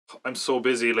I'm so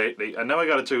busy lately, and now I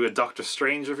gotta do a Doctor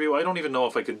Strange review. I don't even know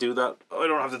if I could do that. I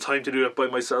don't have the time to do it by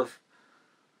myself.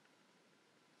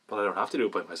 But I don't have to do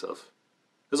it by myself.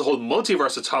 There's a whole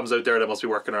multiverse of Toms out there that must be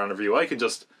working on a review. I can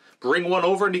just bring one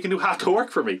over and he can do half the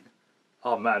work for me.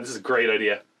 Oh man, this is a great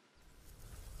idea.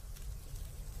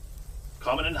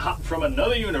 Coming in hot from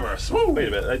another universe. Woo! Wait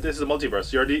a minute, this is a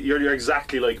multiverse. You're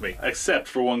exactly like me, except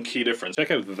for one key difference.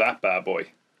 Check out that bad boy.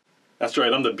 That's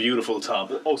right, I'm the beautiful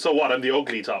Tom. Oh, so what? I'm the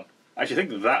ugly Tom. I actually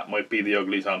think that might be the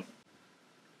ugly Tom.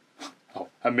 Oh,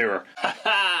 a mirror. Ha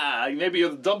ha! Maybe you're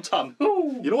the dumb Tom.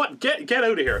 Ooh. You know what? Get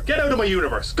out of here. Get out of my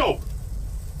universe. Go!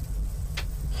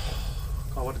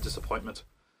 Oh, what a disappointment.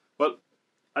 Well,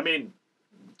 I mean,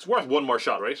 it's worth one more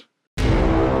shot, right?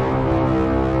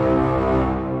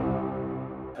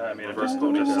 I mean, just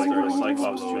like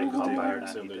Cyclops compared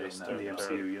to the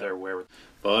MCU, they're where.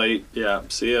 Bye. Yeah.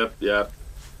 See ya. Yeah.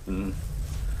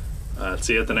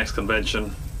 See you at the next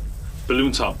convention.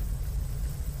 Balloon Tom.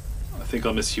 I think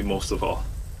I'll miss you most of all.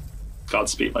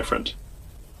 Godspeed, my friend.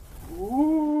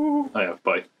 Ooh. Oh yeah,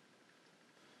 bye.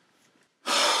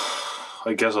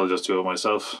 I guess I'll just do it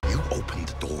myself. You opened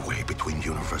the doorway between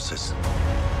universes,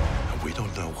 and we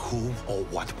don't know who or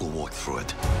what will walk through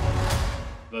it.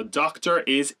 The Doctor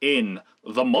is in.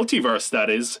 The multiverse, that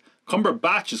is.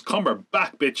 Cumberbatch is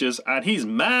Cumberback, bitches, and he's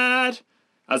mad.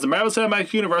 As the Marvel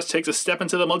Cinematic Universe takes a step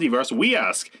into the multiverse, we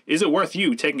ask, is it worth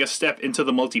you taking a step into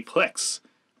the multiplex?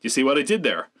 Do you see what I did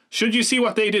there? Should you see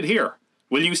what they did here?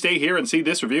 Will you stay here and see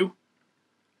this review?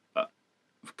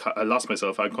 I lost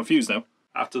myself. I'm confused now.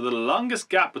 After the longest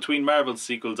gap between Marvel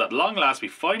sequels, at long last we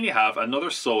finally have another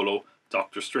solo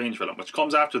Doctor Strange film, which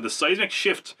comes after the seismic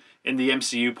shift in the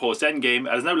MCU post-Endgame and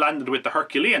has now landed with the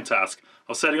Herculean task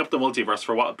of setting up the multiverse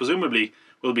for what presumably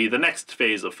will be the next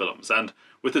phase of films. And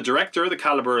with the director, the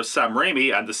caliber of Sam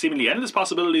Raimi, and the seemingly endless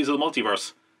possibilities of the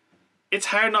multiverse, it's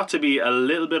hard not to be a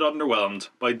little bit underwhelmed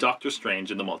by Doctor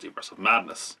Strange in the Multiverse of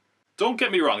Madness. Don't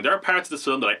get me wrong, there are parts of this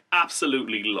film that I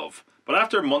absolutely love, but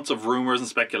after months of rumours and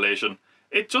speculation,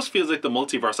 it just feels like the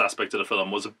multiverse aspect of the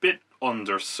film was a bit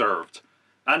underserved.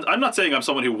 And I'm not saying I'm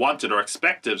someone who wanted or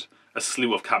expected a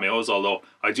slew of cameos, although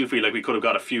I do feel like we could have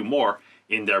got a few more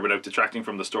in there without detracting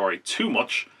from the story too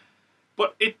much.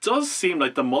 But it does seem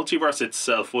like the multiverse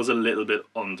itself was a little bit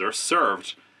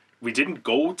underserved. We didn't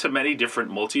go to many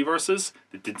different multiverses.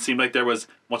 It didn't seem like there was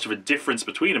much of a difference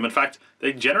between them. In fact,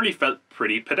 they generally felt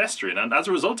pretty pedestrian. And as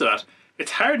a result of that,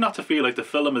 it's hard not to feel like the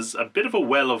film is a bit of a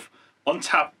well of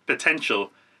untapped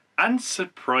potential and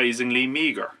surprisingly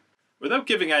meagre. Without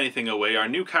giving anything away, our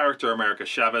new character, America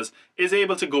Chavez, is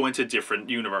able to go into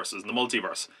different universes in the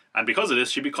multiverse, and because of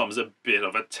this she becomes a bit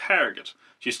of a target.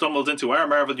 She stumbles into our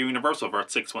Marvel universe of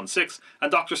Earth 616,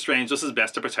 and Doctor Strange does his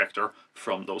best to protect her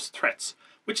from those threats.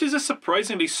 Which is a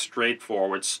surprisingly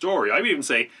straightforward story. I would even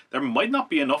say there might not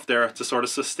be enough there to sort of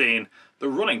sustain the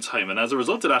running time, and as a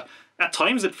result of that, at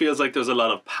times it feels like there's a lot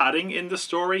of padding in the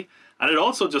story, and it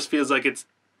also just feels like it's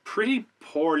pretty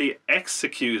poorly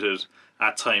executed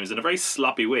at times in a very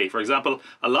sloppy way. For example,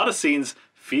 a lot of scenes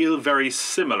feel very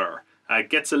similar.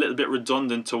 It gets a little bit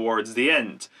redundant towards the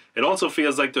end. It also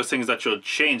feels like there's things that should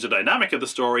change the dynamic of the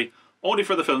story, only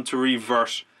for the film to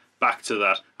revert back to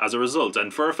that as a result.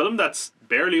 And for a film that's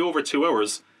barely over 2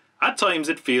 hours, at times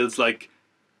it feels like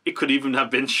it could even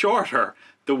have been shorter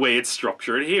the way it's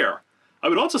structured here. I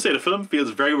would also say the film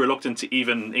feels very reluctant to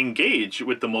even engage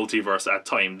with the multiverse at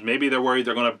times. Maybe they're worried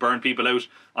they're going to burn people out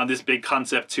on this big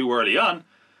concept too early on,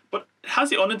 but it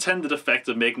has the unintended effect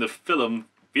of making the film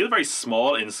feel very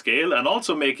small in scale and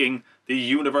also making the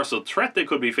universal threat they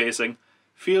could be facing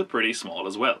feel pretty small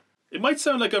as well. It might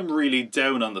sound like I'm really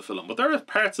down on the film, but there are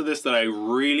parts of this that I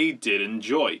really did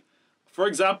enjoy. For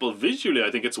example, visually I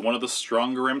think it's one of the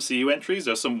stronger MCU entries.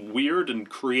 There's some weird and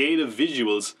creative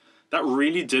visuals that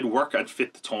really did work and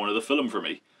fit the tone of the film for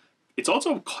me. It's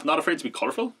also not afraid to be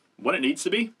colourful when it needs to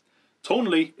be.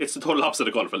 Tonally, it's the total opposite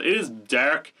of colourful. It is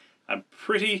dark and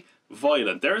pretty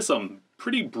violent. There are some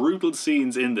pretty brutal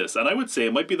scenes in this, and I would say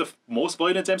it might be the most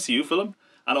violent MCU film,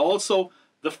 and also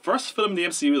the first film in the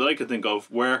MCU that I could think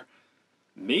of where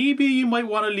maybe you might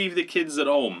want to leave the kids at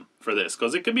home for this,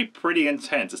 because it can be pretty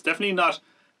intense. It's definitely not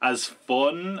as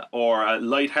fun or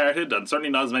light-hearted, and certainly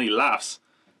not as many laughs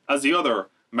as the other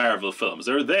Marvel films.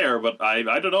 They're there, but I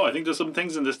don't know. I think there's some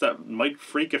things in this that might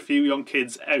freak a few young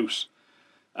kids out.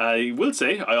 I will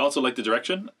say, I also like the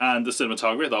direction and the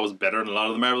cinematography. I thought it was better than a lot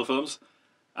of the Marvel films.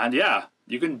 And yeah,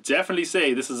 you can definitely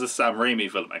say this is a Sam Raimi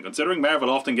film. And considering Marvel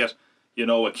often get, you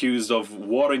know, accused of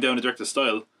watering down a director's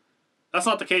style, that's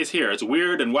not the case here. It's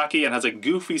weird and wacky and has a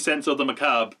goofy sense of the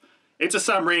macabre. It's a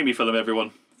Sam Raimi film,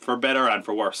 everyone. For better and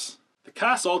for worse. The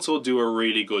cast also do a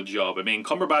really good job. I mean,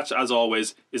 Cumberbatch, as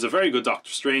always, is a very good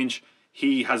Doctor Strange.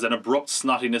 He has an abrupt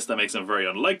snottiness that makes him very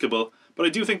unlikable, but I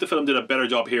do think the film did a better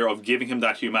job here of giving him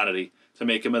that humanity to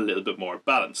make him a little bit more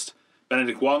balanced.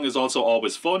 Benedict Wong is also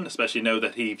always fun, especially now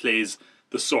that he plays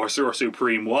the Sorcerer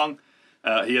Supreme Wong.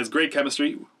 He has great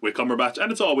chemistry with Cumberbatch,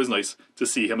 and it's always nice to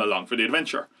see him along for the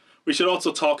adventure. We should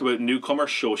also talk about newcomer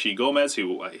Xochitl Gomez,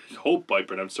 who I hope I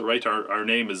pronounced it right. Her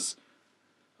name is...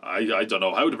 I don't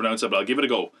know how to pronounce it, but I'll give it a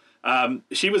go.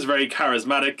 She was very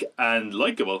charismatic and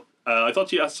likeable. I thought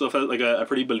she also felt like a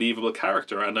pretty believable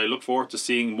character, and I look forward to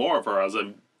seeing more of her, as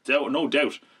I've no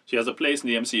doubt she has a place in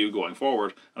the MCU going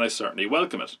forward, and I certainly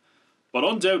welcome it. But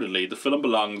undoubtedly, the film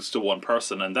belongs to one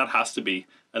person, and that has to be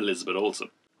Elizabeth Olsen.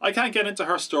 I can't get into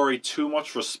her story too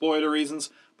much for spoiler reasons,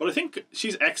 but I think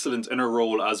she's excellent in her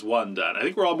role as Wanda, and I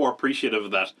think we're all more appreciative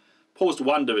of that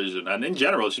post-WandaVision, and in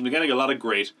general, she's been getting a lot of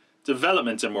great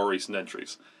development in more recent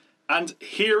entries. And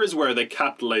here is where they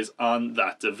capitalise on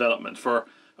that development, for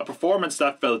a performance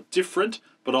that felt different,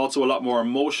 but also a lot more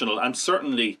emotional, and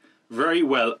certainly very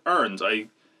well earned. I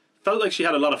felt like she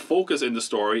had a lot of focus in the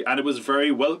story, and it was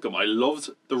very welcome. I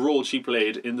loved the role she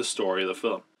played in the story of the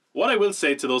film. What I will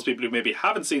say to those people who maybe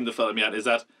haven't seen the film yet is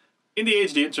that in the age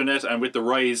of the internet and with the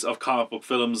rise of comic book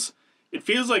films, it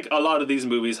feels like a lot of these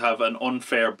movies have an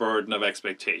unfair burden of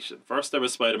expectation. First there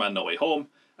was Spider-Man No Way Home,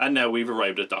 and now we've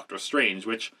arrived at Doctor Strange,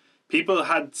 which people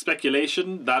had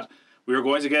speculation that we were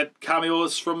going to get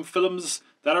cameos from films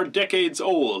that are decades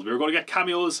old. We were going to get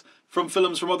cameos from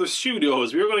films from other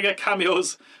studios. We were going to get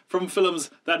cameos from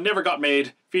films that never got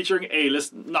made, featuring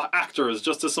A-list actors,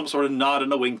 just as some sort of nod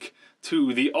and a wink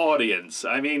to the audience.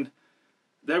 I mean,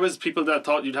 there was people that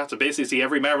thought you'd have to basically see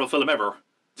every Marvel film ever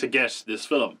to get this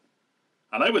film.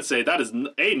 And I would say that is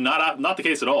A, not the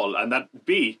case at all, and that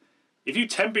B, if you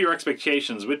temper your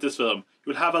expectations with this film, you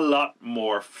would have a lot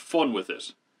more fun with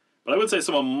it. But I would say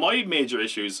some of my major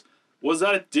issues was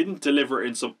that it didn't deliver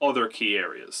in some other key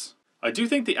areas. I do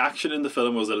think the action in the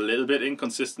film was a little bit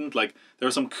inconsistent. Like, there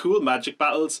are some cool magic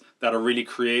battles that are really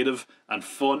creative and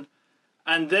fun.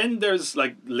 And then there's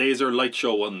like laser light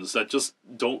show ones that just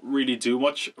don't really do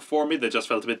much for me. They just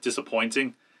felt a bit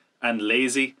disappointing and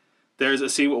lazy. There's a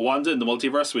scene with Wanda in the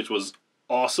multiverse, which was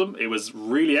awesome. It was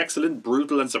really excellent,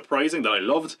 brutal and surprising, that I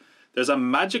loved. There's a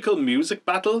magical music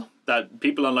battle that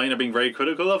people online are being very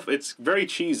critical of. It's very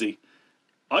cheesy.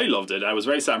 I loved it. I was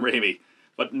very Sam Raimi.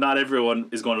 But not everyone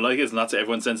is going to like it. It's not to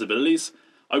everyone's sensibilities.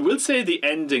 I will say the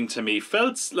ending to me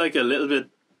felt like a little bit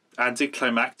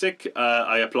anticlimactic.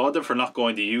 I applaud them for not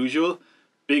going the usual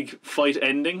big fight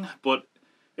ending, but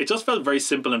it just felt very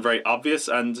simple and very obvious,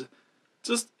 and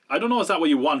just, I don't know, is that what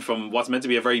you want from what's meant to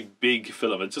be a very big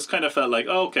film? It just kind of felt like,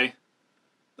 oh, okay,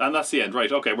 and that's the end,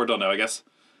 right, okay, we're done now, I guess.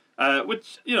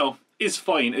 Which, you know, is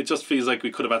fine. It just feels like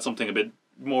we could have had something a bit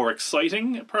more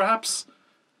exciting, perhaps.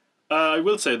 I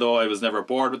will say, though, I was never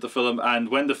bored with the film, and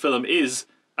when the film is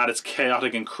at its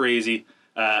chaotic and crazy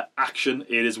action,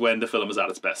 it is when the film is at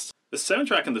its best. The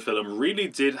soundtrack in the film really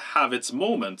did have its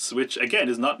moments, which, again,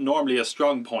 is not normally a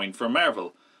strong point for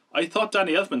Marvel. I thought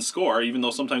Danny Elfman's score, even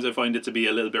though sometimes I find it to be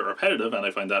a little bit repetitive, and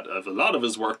I find that of a lot of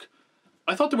his work,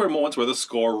 I thought there were moments where the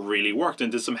score really worked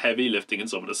and did some heavy lifting in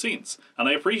some of the scenes, and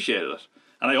I appreciated it.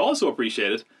 And I also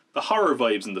appreciated the horror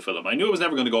vibes in the film. I knew it was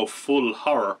never going to go full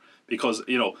horror, because,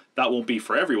 you know, that won't be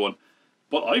for everyone.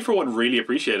 But I, for one, really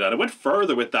appreciated it. And I went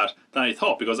further with that than I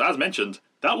thought, because, as mentioned,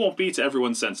 that won't be to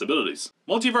everyone's sensibilities.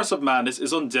 Multiverse of Madness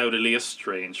is undoubtedly a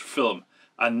strange film,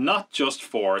 and not just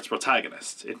for its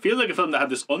protagonist. It feels like a film that had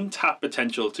this untapped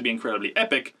potential to be incredibly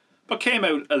epic, but came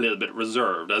out a little bit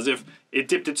reserved, as if it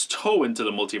dipped its toe into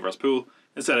the multiverse pool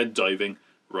instead of diving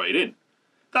right in.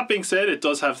 That being said, it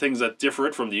does have things that differ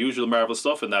it from the usual Marvel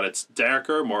stuff, in that it's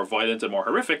darker, more violent and more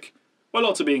horrific, while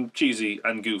also being cheesy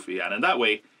and goofy, and in that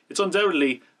way, it's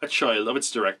undoubtedly a child of its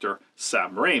director,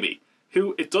 Sam Raimi,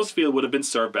 who it does feel would have been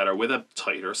served better with a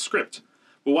tighter script.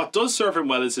 But what does serve him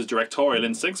well is his directorial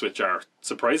instincts, which are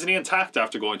surprisingly intact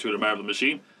after going through the Marvel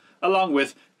machine, along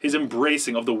with his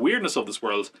embracing of the weirdness of this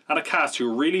world, and a cast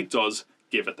who really does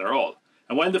give it their all.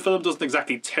 And while the film doesn't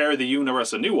exactly tear the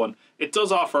universe a new one, it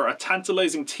does offer a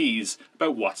tantalising tease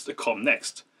about what's to come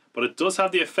next. But it does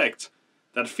have the effect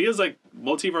that feels like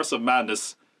Multiverse of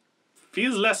Madness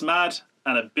feels less mad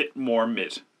and a bit more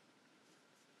mid.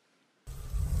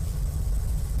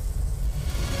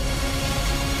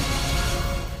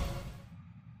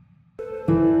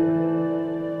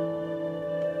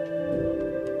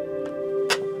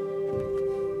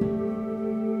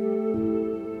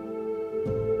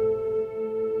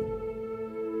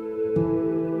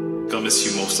 I'll miss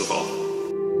you most of all.